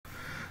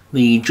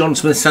The John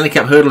Smith's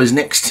Handicap hurdle is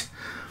next,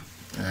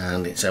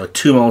 and it's over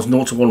 2 miles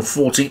 0 to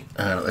 140.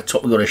 And at the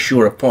top we've got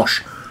Assura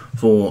Posh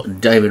for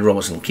David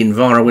Robertson,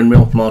 Kinvara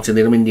Windmill, Martin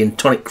Lidham, Indian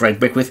Tonic, Craig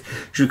Beckwith,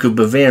 Duke of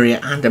Bavaria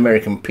and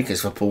American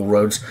Pickers for Paul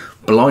Rhodes,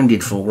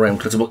 Blinded for Graham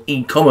Clutterbuck,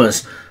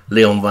 E-Commerce,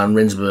 Leon van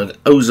Rensburg,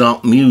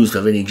 Ozark Muse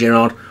for Vinnie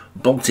Gerard,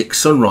 Baltic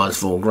Sunrise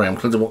for Graham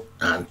Clutterbuck,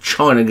 and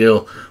China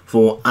Girl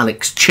for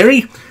Alex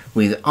Cherry,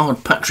 with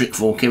Ard Patrick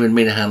for Kevin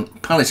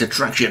Minahan, Palace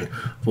Attraction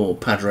for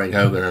Padraig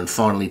Hogan, and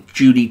finally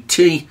Judy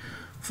T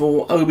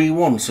for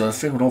Obi-Wan. So a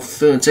field of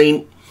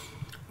 13,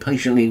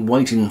 patiently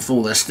waiting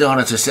for the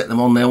starter to set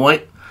them on their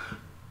way.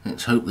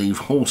 Let's hope these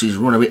horses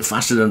run a bit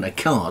faster than the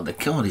card. The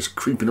card is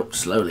creeping up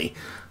slowly.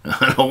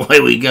 And away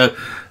we go.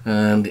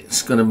 And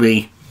it's going to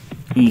be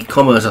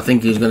E-Commerce, I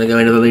think, who's going to go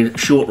into the lead.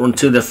 Short run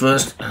to the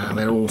first. And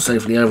they're all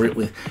safely over it,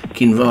 with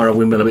Kinvara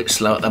Windmill a bit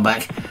slow at the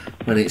back.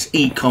 But it's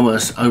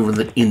E-Commerce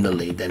in the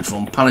lead then,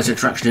 from Palace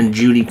Attraction and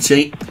Judy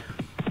T.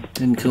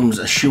 Then comes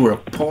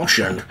Assura Posh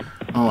and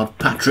Ard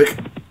Patrick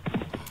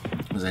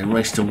as they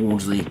race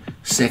towards the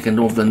second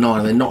of the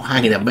night. They're not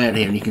hanging about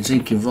here, and you can see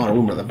Kinvara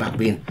Windmill at the back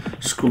being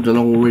scrubbed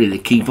along already to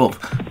keep up.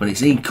 But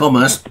it's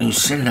E-Commerce who's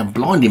setting a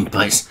blinding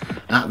pace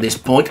at this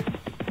point,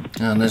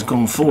 and has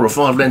gone 4 or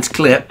 5 lengths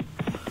clear.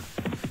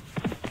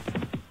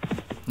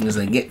 As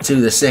they get to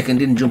the second,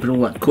 didn't jump it all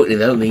that quickly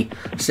though. The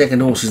second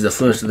horse is the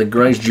first of the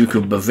greys, Duke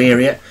of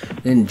Bavaria.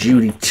 Then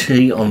Judy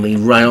T on the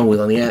rail, with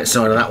on the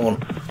outside of that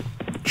one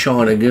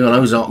China Girl,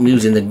 Ozark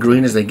Muse in the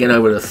green as they get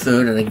over the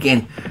third. And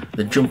again,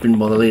 the jumping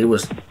by the leader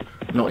was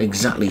not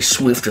exactly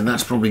swift, and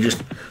that's probably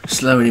just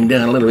slowing him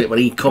down a little bit. But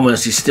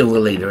E-Commerce is still the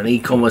leader, and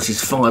E-Commerce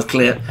is 5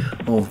 clear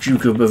of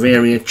Duke of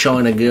Bavaria,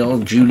 China Girl,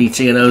 Judy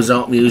T and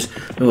Ozark Muse,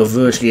 who are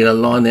virtually in a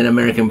line. Then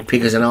American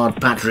Pickers and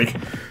Ard Patrick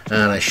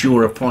and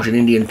Assura Posh and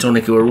Indian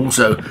Tonic, who are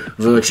also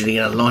virtually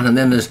in a line. And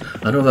then there's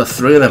another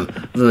 3 of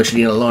them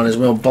virtually in a line as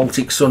well.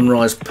 Baltic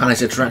Sunrise,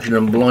 Palace Attraction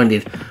and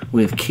Blinded,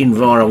 with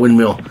Kinvara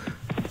Windmill,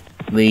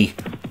 the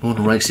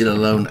one racing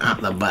alone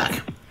at the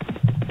back.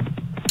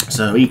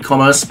 So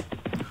E-Commerce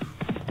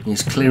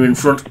is clear in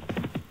front.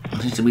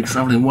 Seems to be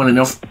travelling well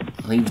enough.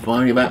 Leads by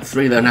only about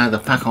 3 though now. The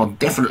pack are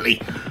definitely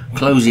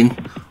closing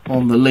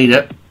on the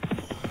leader.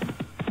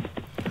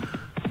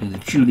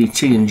 Judy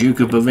T and Duke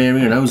of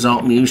Bavaria and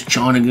Ozark Muse,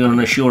 China Girl and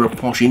Assura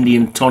Posh,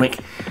 Indian Tonic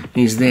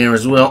is there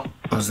as well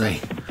as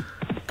they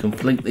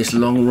complete this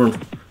long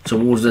run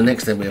towards the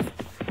next. They'll be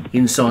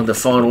inside the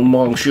final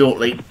mile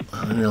shortly,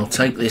 and they'll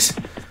take this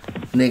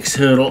next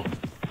hurdle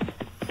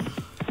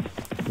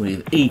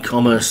with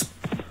E-Commerce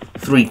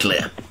 3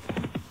 clear.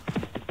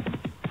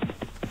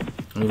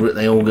 Over it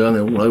they all go, and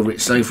they're all over it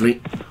safely,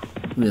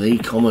 with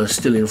E-Commerce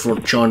still in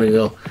front. China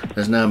Girl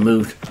has now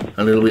moved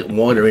a little bit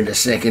wider into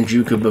second.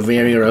 Duke of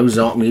Bavaria,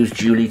 Ozark Muse,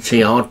 Julie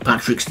T, Ard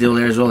Patrick still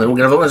there as well. They all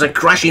get a vote. There's a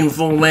crashing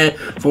fall there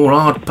for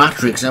Ard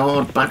Patrick. So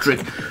Ard Patrick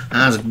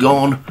has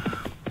gone.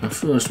 The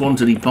first one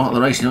to depart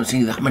the race. You don't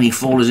see that many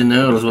fallers in the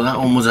hurdles, but that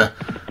one was a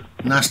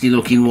nasty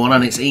looking one.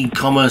 And it's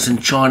E-Commerce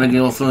and China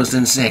Girl first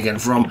and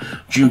second, from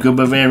Duke of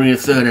Bavaria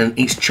third, and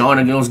it's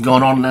China Girl's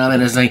gone on now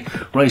then as they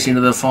race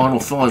into the final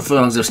 5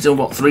 furlongs. They've still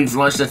got 3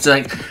 flights to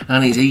take,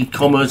 and it's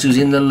E-Commerce who's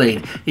in the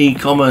lead.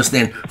 E-Commerce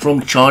then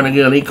from China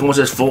Girl. E-Commerce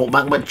has fought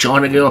back, but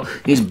China Girl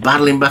is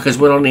battling back as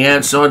well on the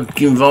outside.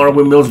 Kinvara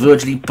Windmill's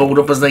virtually pulled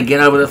up as they get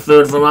over the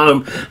third from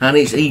home, and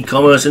it's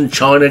E-Commerce and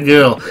China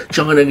Girl.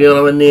 China Girl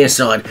on the near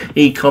side,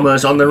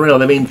 E-Commerce on the rail.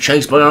 They're being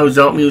chased by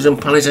Ozark Muse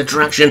and Palace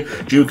Attraction.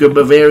 Duke of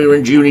Bavaria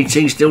and Judy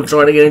T still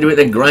trying to get into it.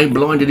 The grey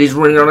Blinded is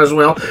running on as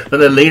well, but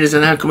the leaders are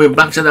now coming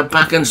back to the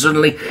pack, and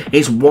suddenly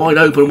it's wide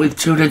open with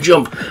 2 to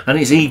jump, and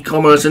it's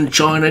E-Commerce and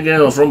China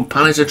Girl from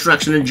Palace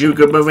Attraction and Duke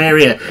of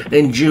Bavaria.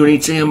 Then Judy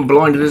T and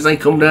Blinded as they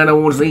come down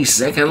towards the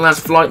second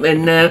last flight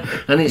then now,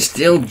 and it's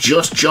still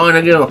just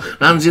China Girl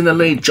lands in the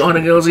lead.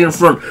 China Girl's in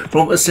front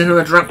from the centre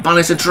of the track.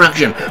 Palace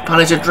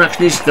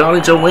Attraction is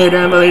starting to wear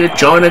down the leader.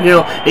 China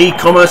Girl.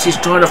 E-Commerce is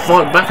trying to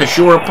fight back.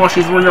 Assura Posh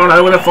is running on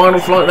over the final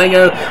flight they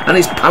go, and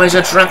it's Palace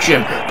Attraction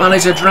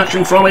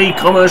from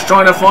E-Commerce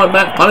trying to fight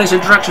back. Palace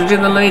Attraction's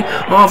in the lead,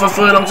 half a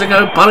furlong to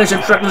go. Palace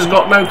Attraction's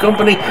got no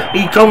company.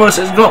 E-Commerce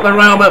has got the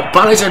rail, but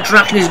Palace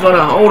Attraction has got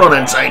to hold on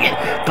and take it.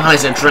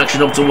 Palace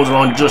Attraction up towards the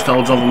line, just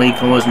holds on from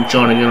E-Commerce and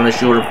China Girl and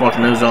Assura Posh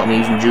and Ozark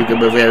Muse and Duke of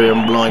Bavaria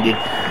and Blinded.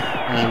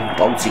 And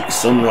Baltic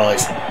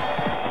Sunrise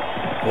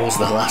was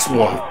the last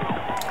one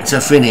to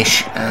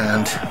finish,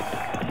 and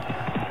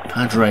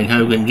Padraig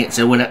Hogan gets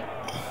a winner.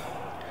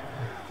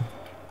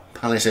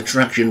 Palace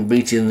Attraction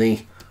beating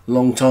the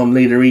long-time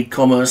leader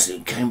E-Commerce, who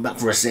came back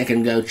for a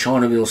second go.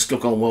 China Girl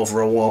stuck on well for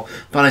a while.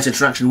 Palace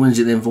Attraction wins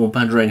it then for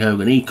Padraig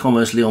Hogan.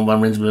 E-Commerce, Leon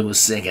van Rensburg was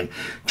second.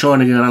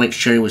 China Girl, Alex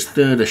Cherry was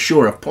third.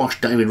 Assura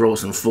Posh, David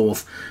Robertson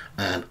fourth.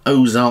 And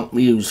Ozark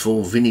Muse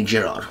for Vinnie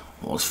Gerard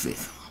was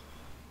fifth.